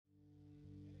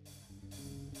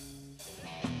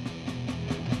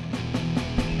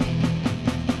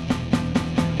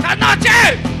Buenas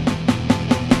noches.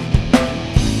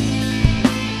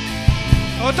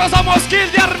 Nosotros somos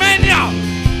Kill de Armenia.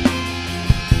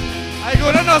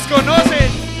 Algunos nos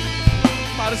conocen,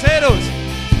 parceros.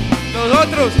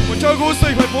 Nosotros, mucho gusto,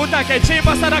 hijo de puta. Qué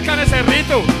chimba estar acá en el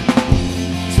cerrito.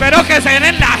 Espero que se den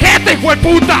en la jeta, hijo de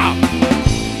puta.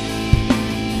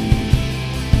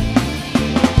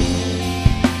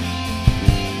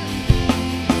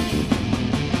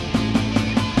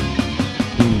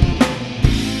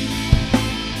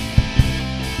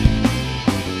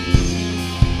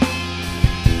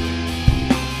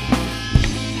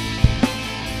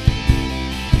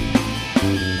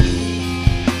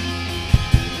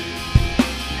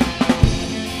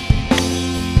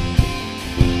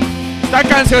 Esta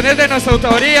canción es de nuestra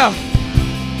autoría.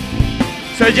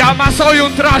 Se llama Soy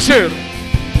un Thrasher.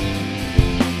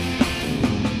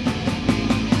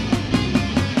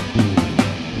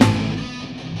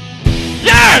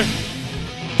 ¡Yeah!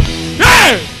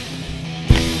 ¡Yeah!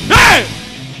 ¡Yeah!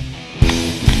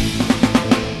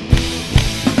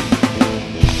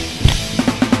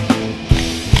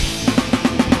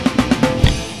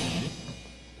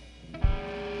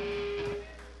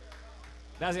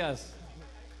 Gracias.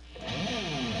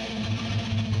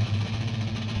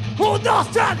 1, 2,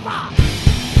 3, más.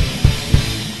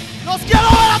 Los quiero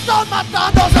ver a todos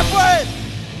matándose, pues.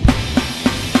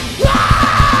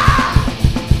 ¡Ah!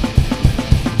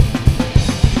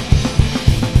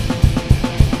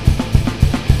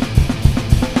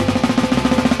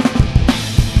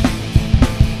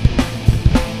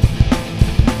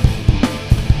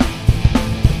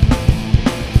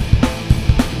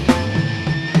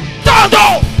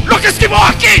 Todo lo que escribo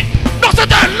aquí no se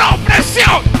dé la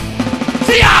opresión.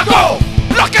 Si hago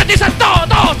lo que dicen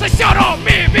todos, traiciono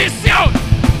mi visión.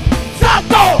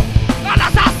 Salto a las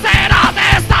aceras de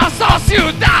esta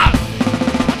sociedad.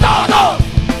 A todos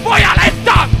voy a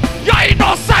alentar y ahí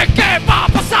no sé qué va a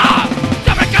pasar.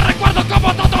 Ya ven que recuerdo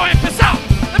cómo todo empezó,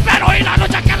 pero y la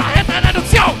lucha que la gente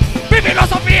denunció. Mi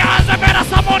filosofía es de veras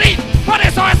a morir. Por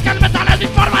eso es que el metal es mi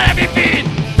forma de vivir.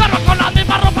 Duermo con la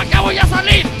misma ropa que voy a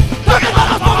salir. Porque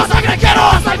todos pongo sangre,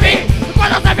 quiero hasta el fin.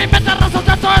 Recuerdos de mi mente, razón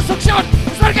de tu destrucción.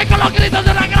 Porque con los gritos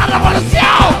de una gran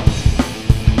revolución.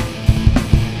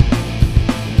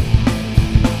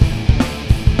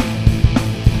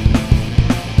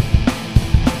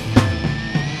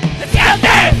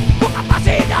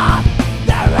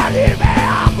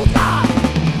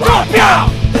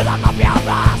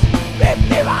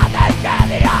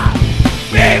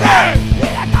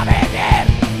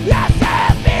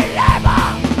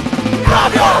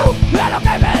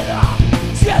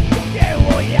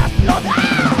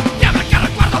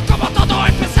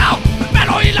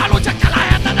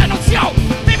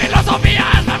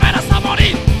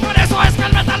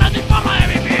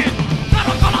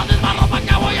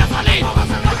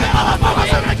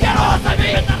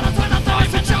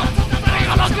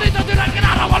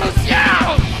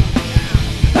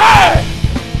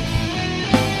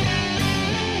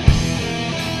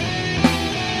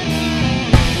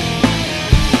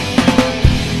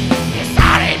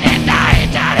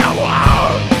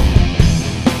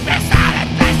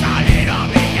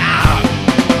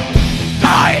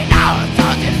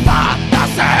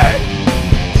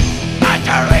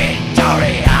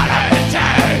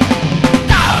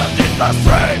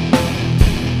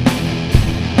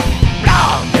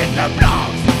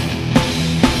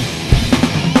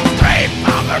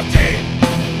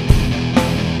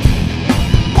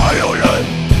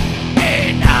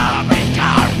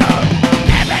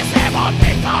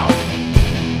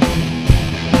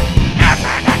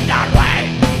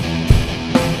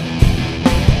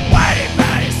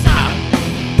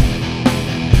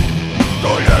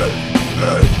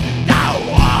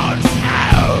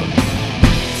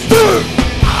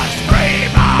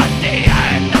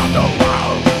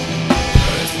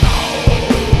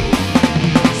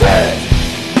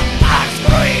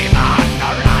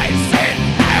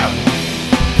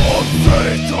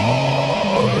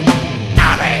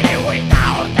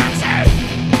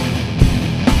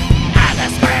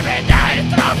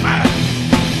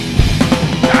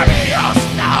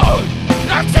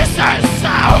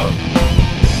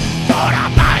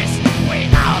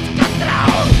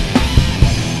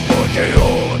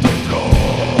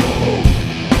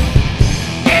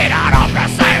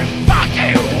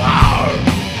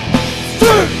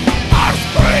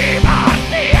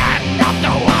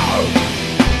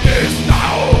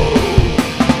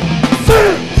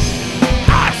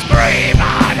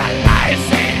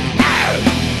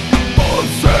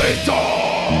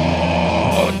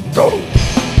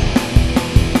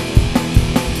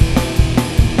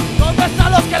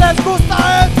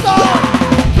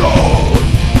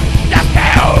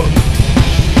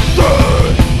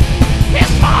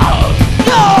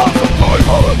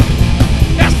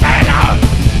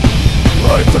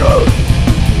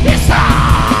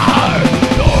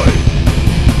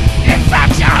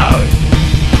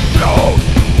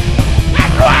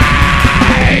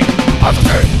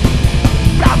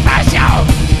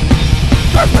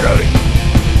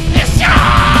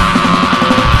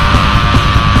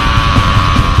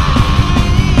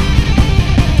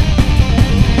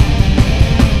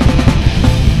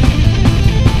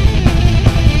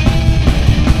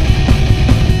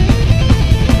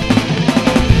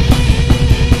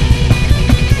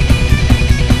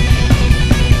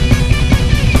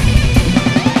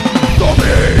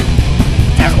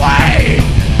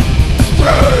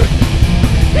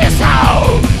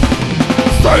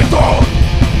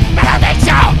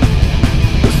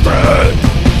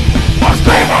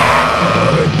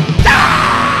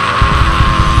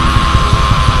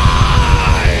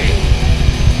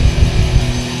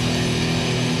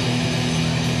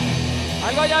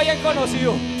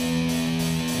 conocido.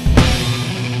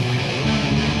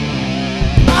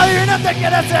 Adivínate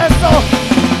quién es esto.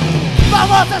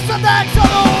 Vamos a sesión de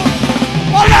éxodo.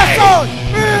 Hola, soy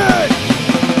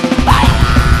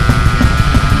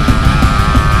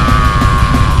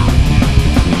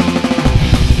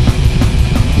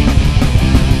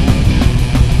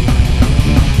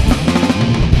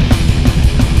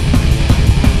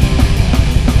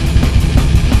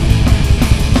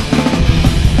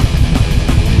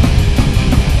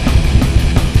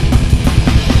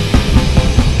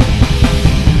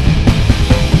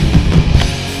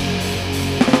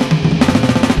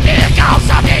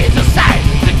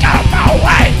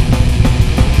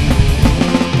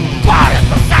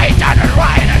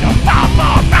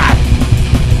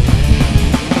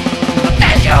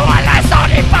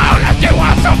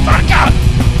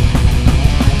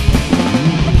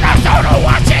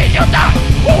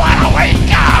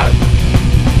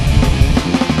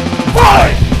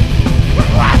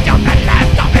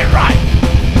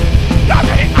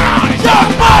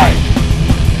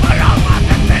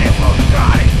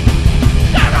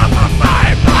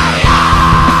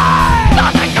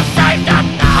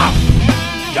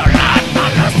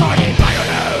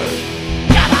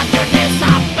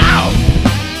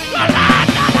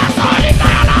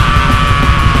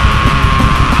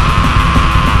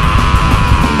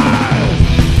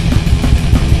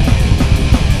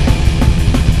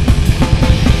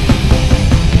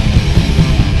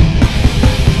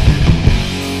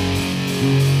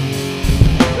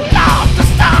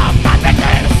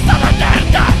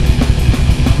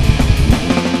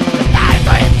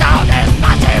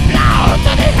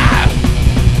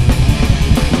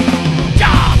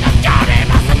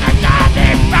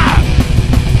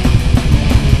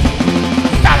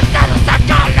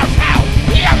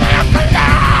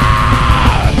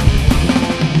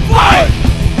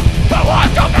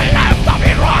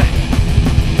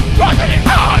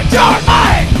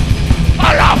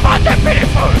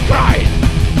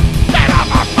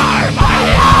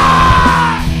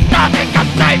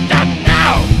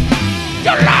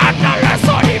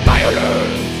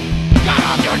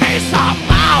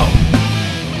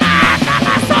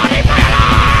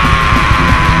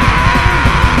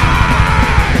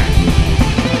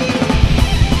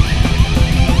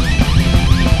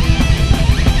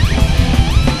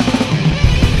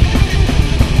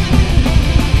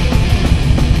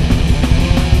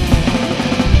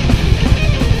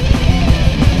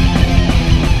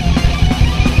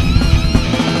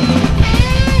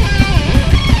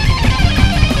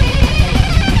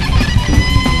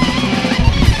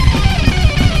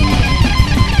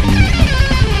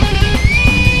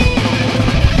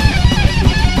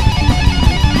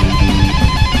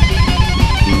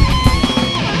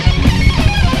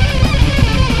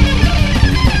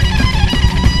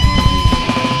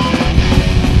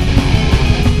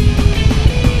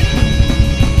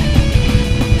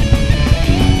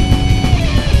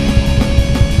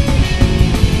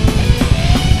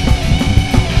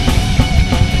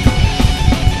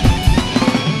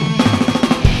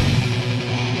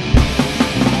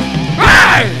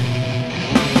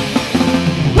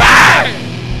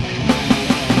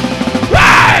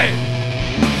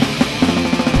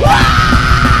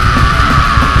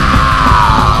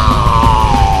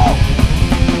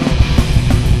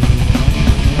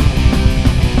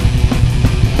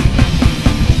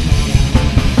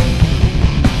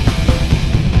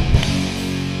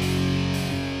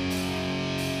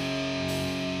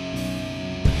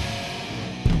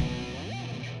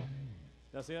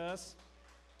Gracias.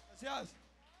 Gracias.